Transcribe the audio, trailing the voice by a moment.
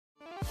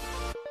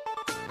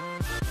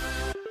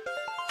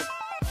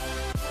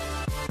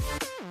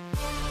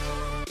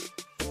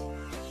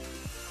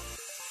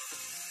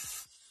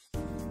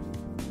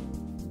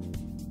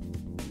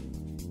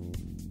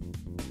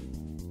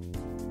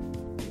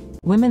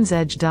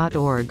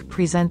Women'sEdge.org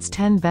presents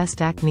 10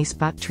 Best Acne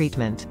Spot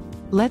Treatment.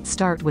 Let's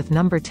start with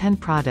number 10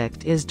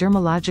 product is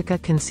Dermalogica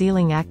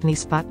Concealing Acne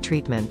Spot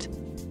Treatment.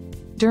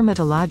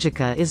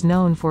 Dermatologica is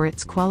known for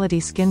its quality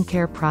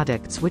skincare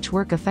products which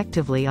work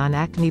effectively on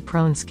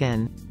acne-prone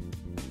skin.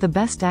 The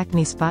best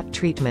acne spot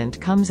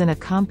treatment comes in a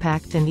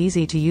compact and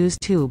easy-to-use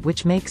tube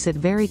which makes it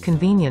very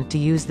convenient to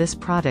use this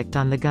product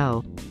on the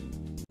go.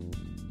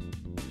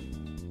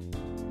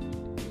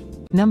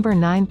 Number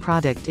 9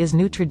 product is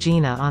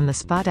Neutrogena on the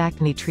spot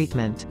acne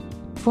treatment.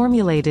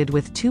 Formulated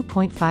with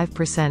 2.5%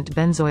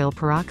 benzoyl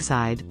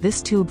peroxide,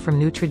 this tube from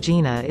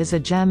Neutrogena is a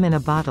gem in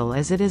a bottle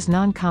as it is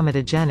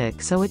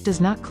non-comedogenic, so it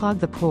does not clog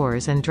the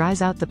pores and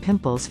dries out the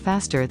pimples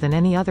faster than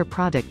any other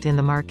product in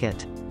the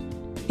market.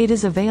 It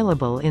is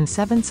available in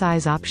 7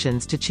 size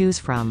options to choose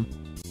from.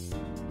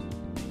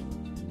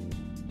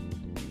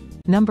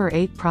 Number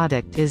 8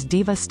 product is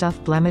Diva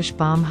Stuff Blemish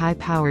Balm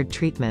High-Powered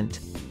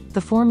Treatment. The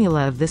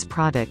formula of this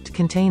product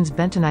contains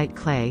bentonite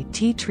clay,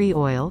 tea tree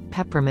oil,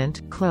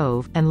 peppermint,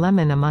 clove, and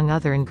lemon among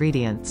other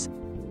ingredients.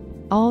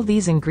 All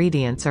these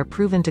ingredients are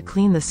proven to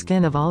clean the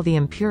skin of all the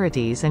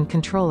impurities and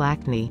control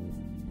acne.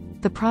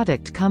 The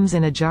product comes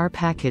in a jar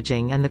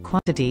packaging and the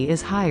quantity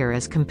is higher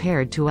as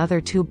compared to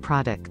other tube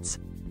products.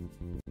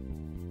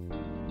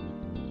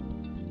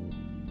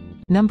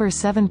 Number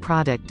 7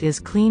 product is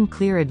Clean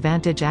Clear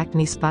Advantage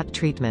Acne Spot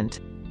Treatment.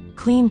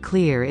 Clean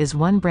Clear is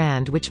one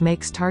brand which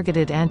makes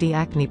targeted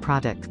anti-acne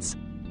products.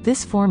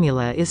 This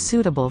formula is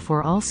suitable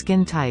for all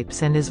skin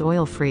types and is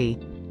oil-free.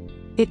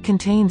 It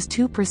contains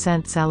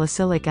 2%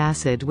 salicylic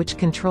acid which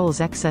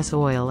controls excess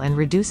oil and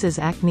reduces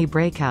acne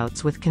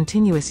breakouts with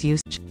continuous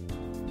use.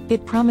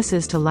 It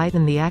promises to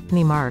lighten the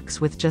acne marks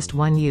with just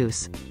one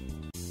use.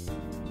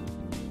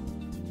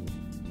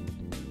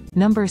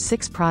 Number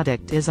 6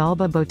 product is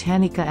Alba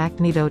Botanica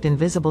Acnedote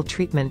Invisible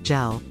Treatment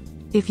Gel.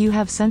 If you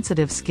have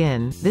sensitive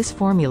skin, this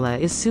formula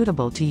is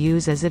suitable to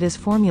use as it is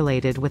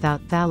formulated without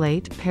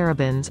phthalate,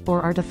 parabens,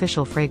 or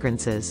artificial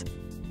fragrances.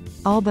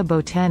 Alba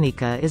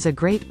Botanica is a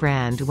great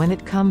brand when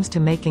it comes to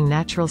making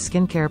natural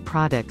skincare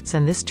products,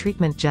 and this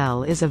treatment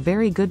gel is a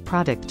very good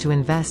product to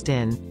invest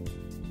in.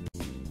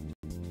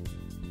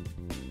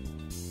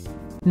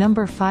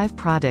 Number 5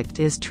 product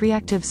is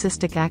TreeActiv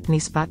Cystic Acne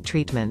Spot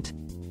Treatment.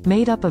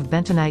 Made up of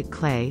bentonite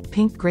clay,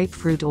 pink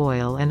grapefruit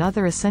oil and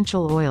other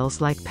essential oils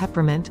like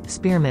peppermint,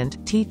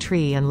 spearmint, tea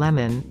tree and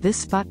lemon, this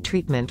spot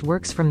treatment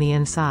works from the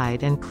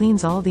inside and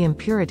cleans all the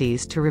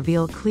impurities to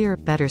reveal clear,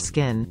 better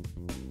skin.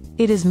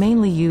 It is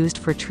mainly used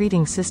for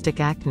treating cystic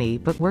acne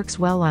but works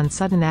well on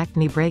sudden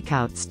acne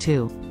breakouts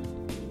too.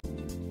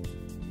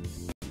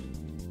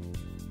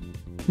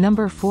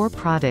 Number 4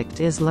 product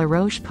is La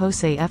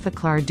Roche-Posay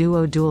Effaclar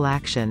Duo Dual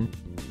Action.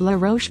 La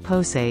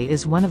Roche-Posay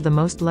is one of the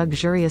most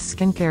luxurious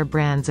skincare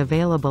brands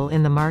available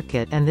in the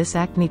market, and this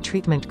acne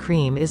treatment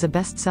cream is a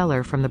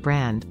bestseller from the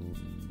brand.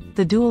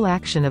 The dual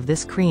action of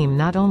this cream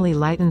not only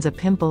lightens a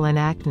pimple and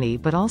acne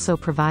but also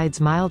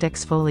provides mild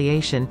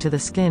exfoliation to the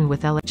skin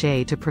with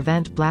LHA to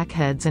prevent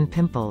blackheads and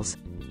pimples.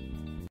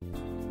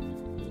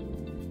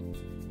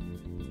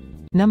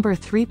 Number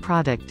 3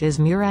 product is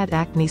Murad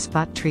Acne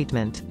Spot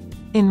Treatment.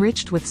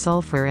 Enriched with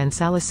sulfur and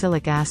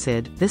salicylic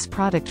acid, this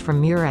product from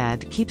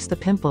Murad keeps the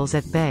pimples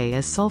at bay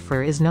as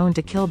sulfur is known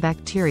to kill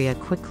bacteria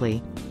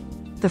quickly.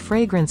 The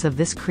fragrance of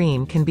this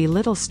cream can be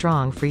little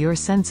strong for your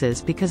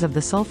senses because of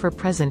the sulfur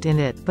present in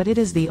it, but it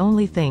is the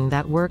only thing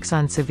that works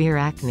on severe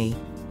acne.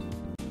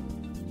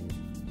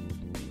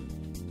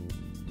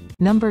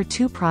 Number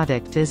 2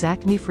 product is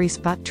Acnefree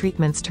Spot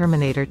Treatment's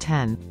Terminator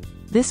 10.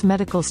 This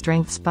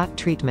medical-strength spot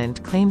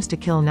treatment claims to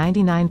kill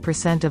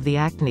 99% of the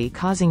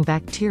acne-causing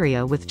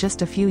bacteria with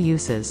just a few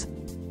uses.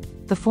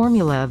 The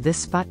formula of this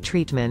spot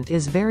treatment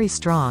is very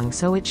strong,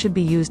 so it should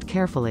be used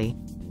carefully.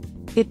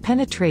 It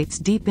penetrates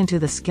deep into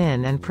the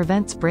skin and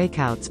prevents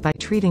breakouts by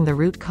treating the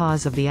root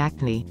cause of the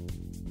acne.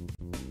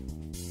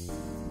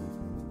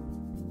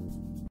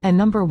 And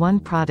number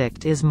 1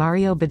 product is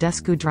Mario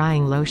Badescu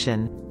Drying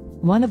Lotion.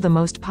 One of the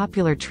most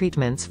popular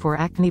treatments for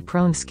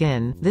acne-prone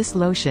skin, this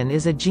lotion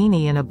is a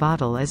genie in a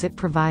bottle as it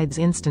provides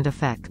instant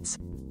effects.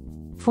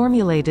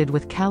 Formulated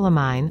with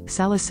calamine,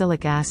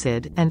 salicylic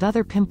acid, and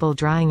other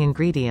pimple-drying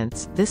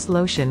ingredients, this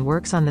lotion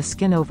works on the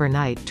skin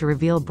overnight to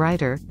reveal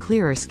brighter,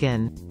 clearer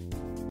skin.